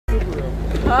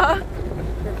Huh?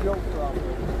 Their joke problem.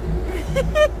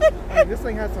 I mean, this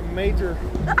thing has some major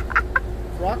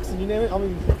rocks and you name it. I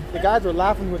mean, the guys were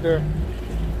laughing with their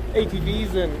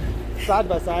ATVs and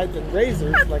side-by-sides and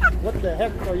razors. Like, what the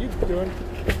heck are you doing?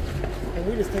 And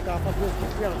we just take off up this.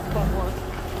 We got a spot one.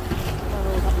 I don't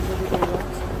know what happens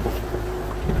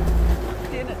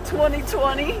In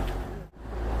 2020.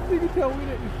 You can tell we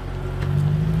didn't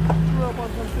grow up on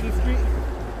some city street.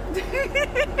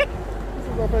 This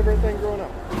was our favorite thing growing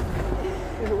up.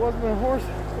 If it wasn't a horse,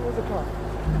 it was a car.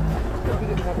 Because we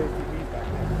didn't have ATVs back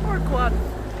then. Or a quad.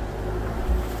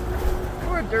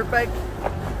 Or a dirt bike.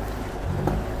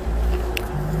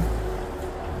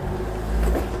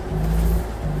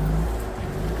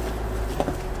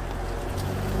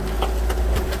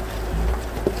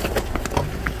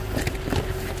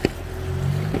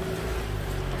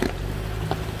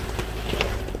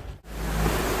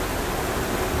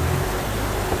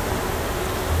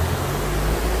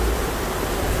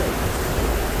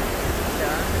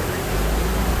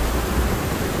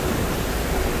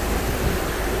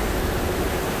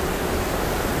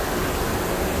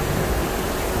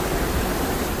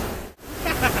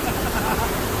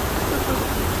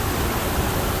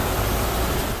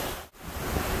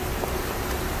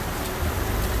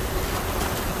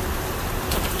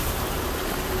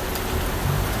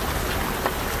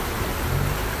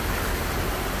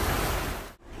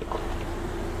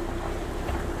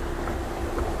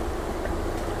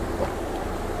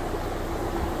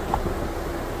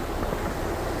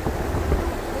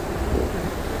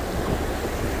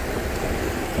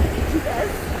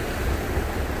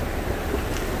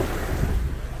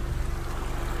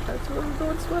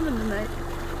 Going swimming tonight.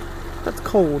 That's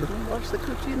cold. We'll wash the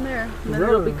coochie in there, and then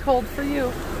it'll be cold for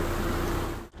you.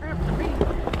 After me.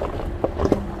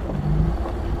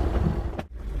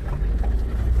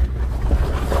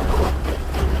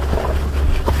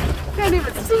 Can't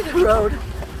even see the road.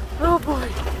 Oh boy.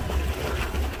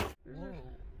 Whoa,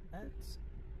 that's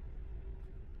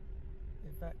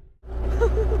in fact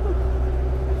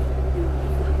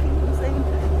Fucking insane,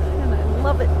 and I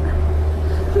love it.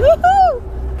 Woohoo!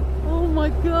 Oh my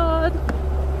god.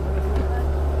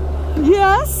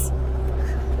 Yes!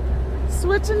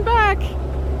 Switching back.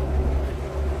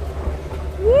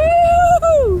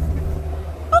 Woo!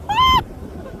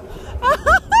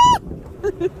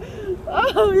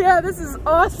 Oh yeah, this is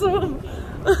awesome.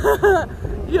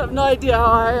 You have no idea how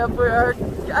high up we are.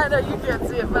 I know you can't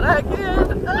see it, but I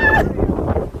can.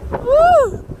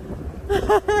 Woo!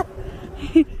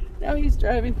 Now he's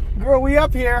driving. girl, we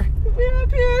up here. We're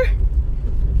up here.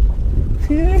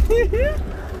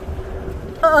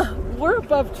 We're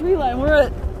above tree line. We're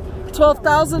at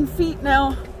 12,000 feet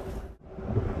now.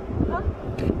 Huh?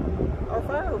 Our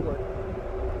firewood.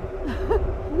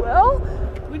 Well,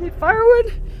 we need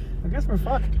firewood. I guess we're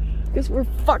fucked. Guess we're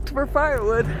fucked for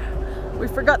firewood. We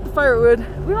forgot the firewood.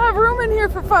 We don't have room in here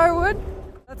for firewood.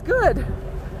 That's good.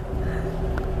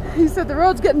 He said the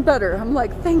road's getting better. I'm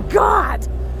like, thank God.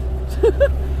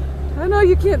 I know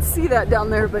you can't see that down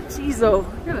there, but geez-o,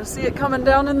 you're gonna see it coming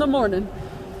down in the morning.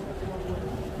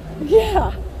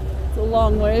 Yeah, it's a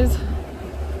long ways.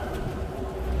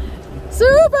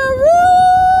 Subaru!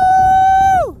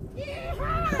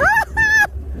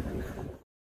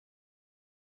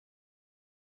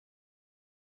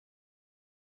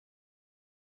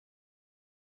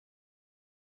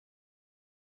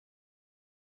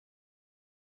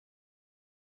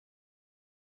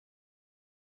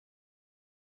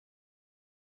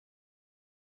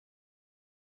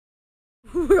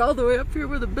 We're all the way up here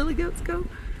where the billy goats go.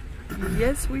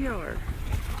 Yes, we are.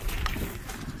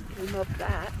 Came up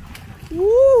that.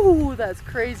 Woo, that's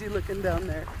crazy looking down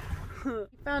there. He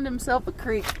found himself a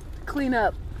creek. Clean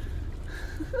up.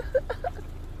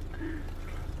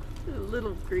 A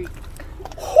little creek.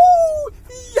 Oh,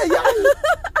 yeah,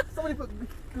 yeah. Somebody put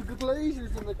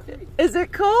glaciers in the creek. Is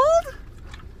it cold?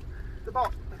 It's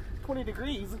about 20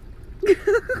 degrees.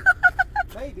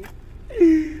 Maybe.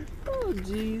 Oh,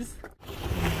 jeez.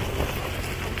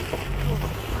 Oh,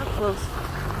 how close.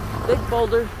 Big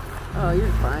boulder. Oh,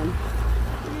 you're fine.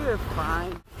 You're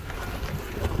fine.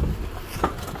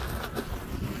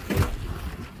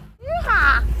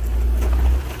 Yeah.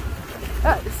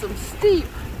 That is some steep.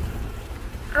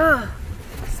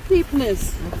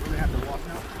 Steepness. We have to walk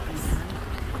now.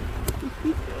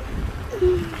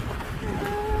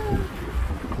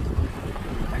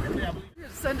 You're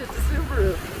gonna send it to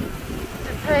Subaru.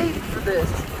 Get paid for this.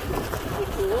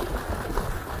 Cool.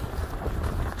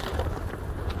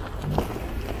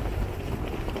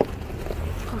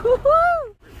 Woohoo!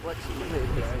 Reflection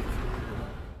videos.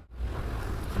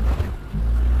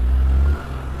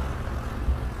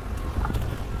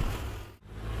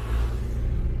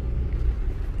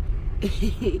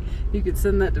 You could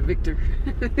send that to Victor.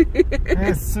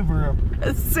 It's Subaru.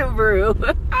 Subaru.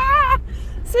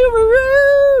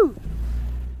 Subaru!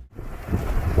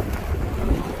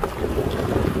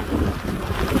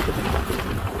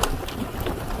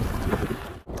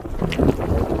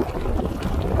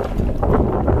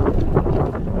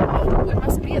 Oh, it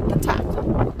must be at the top.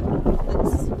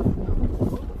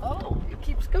 Oh, it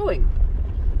keeps going.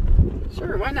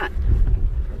 Sure, why not?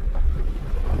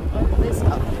 Oh, this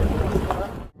up.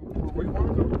 Where you want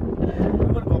to go? We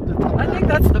want to go up to the top. I think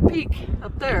that's the peak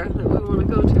up there that we want to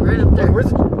go to, right up there. Where's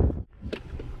it?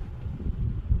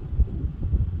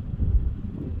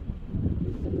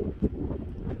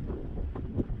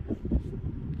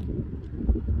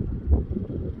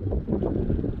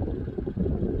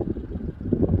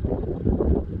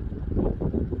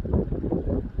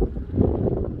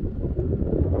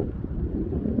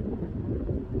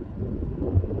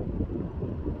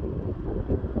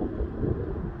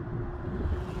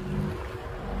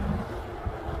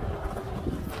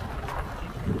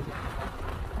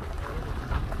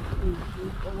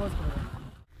 What was going on?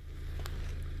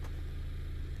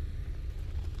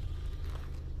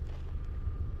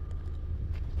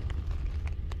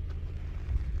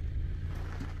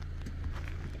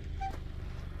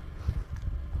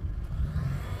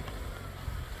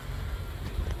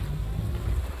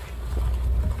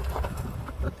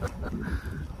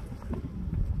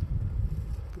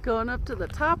 Going up to the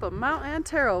top of Mount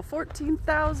Antero,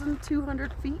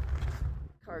 14,200 feet.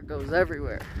 Car goes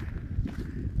everywhere.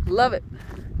 Love it.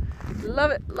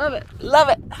 Love it, love it, love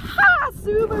it. Ha!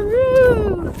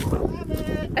 Subaru! Love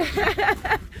it!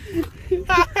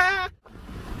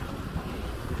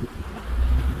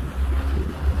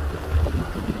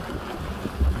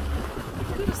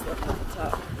 Could have slept at the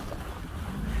top.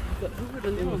 But who would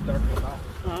have known? It was dark as hell.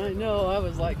 I know, I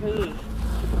was like, ugh.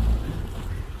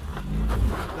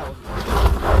 That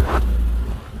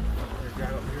was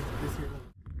drive up here this year.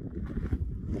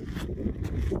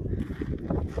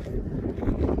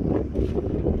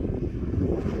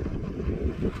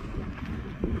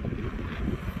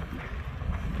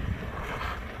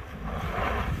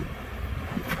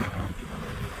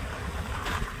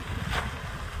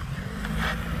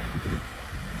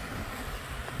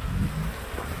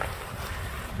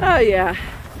 Oh yeah,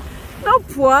 no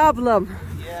problem.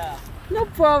 Yeah. No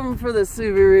problem for the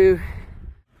Subaru.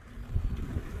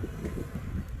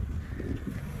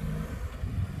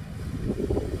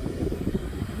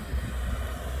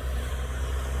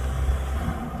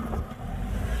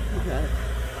 Okay.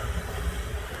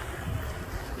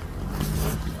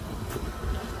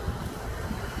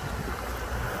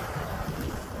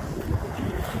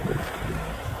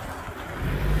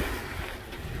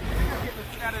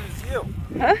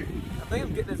 Huh? I think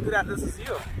I'm getting as good at this as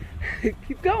you.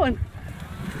 Keep going.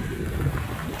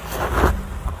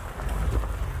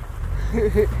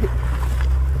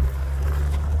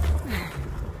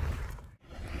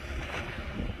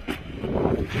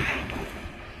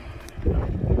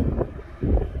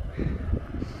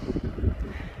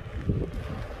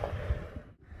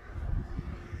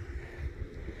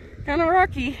 Kind of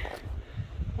rocky.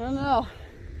 I don't know.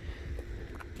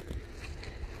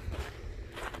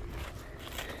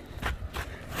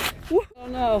 I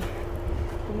don't know.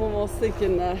 I'm almost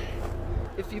thinking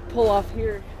if you pull off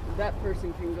here, that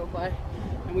person can go by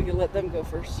and we can let them go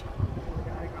first.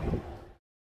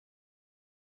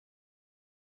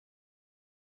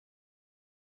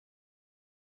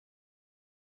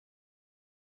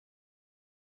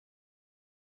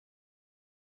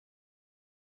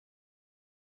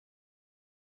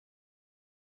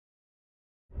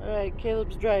 Alright,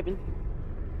 Caleb's driving.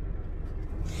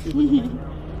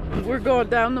 We're going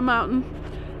down the mountain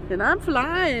and I'm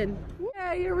flying.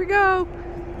 Yeah, here we go.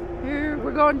 Here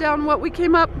we're going down what we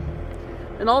came up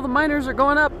and all the miners are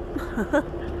going up.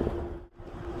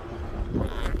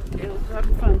 Caleb's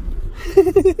having fun.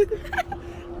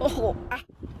 Oh,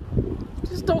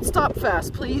 just don't stop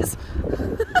fast, please.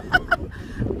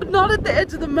 But not at the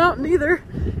edge of the mountain either.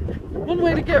 One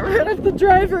way to get rid of the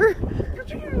driver.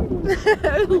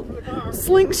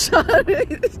 Slingshot.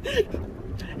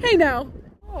 Hey now.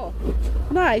 Oh,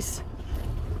 nice.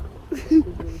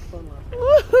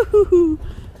 Woohoo!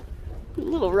 A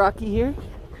little rocky here.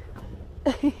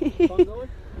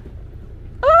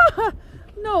 Ah,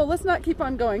 no, let's not keep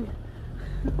on going.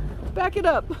 Back it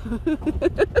up.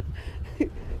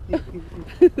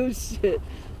 Oh shit.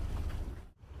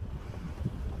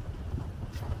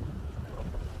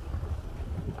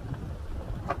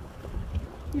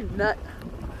 You nut.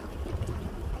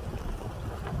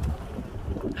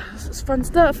 This is fun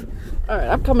stuff. Alright,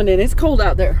 I'm coming in. It's cold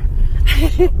out there.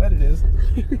 I bet it is.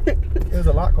 It was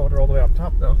a lot colder all the way up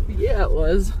top, though. Yeah, it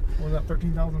was. What was that,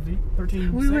 13,000 feet?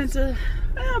 13,600? We went to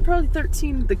probably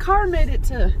 13. The car made it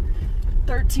to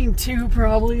 13.2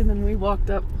 probably, and then we walked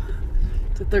up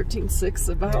to 13.6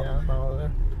 about. Yeah, about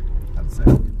there. That's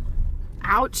it.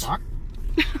 Ouch. Rock?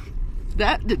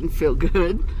 That didn't feel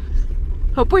good.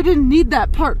 Hope we didn't need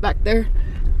that part back there.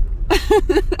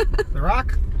 The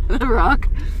rock? The rock.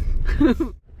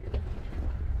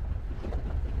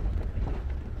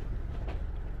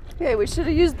 Okay, we should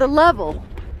have used the level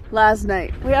last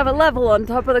night. We have a level on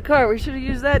top of the car. We should have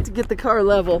used that to get the car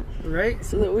level. Right?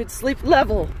 So that we'd sleep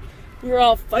level. We were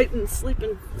all fighting,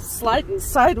 sleeping, sliding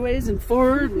sideways and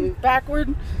forward and backward.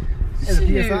 And the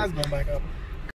PSI's going back up.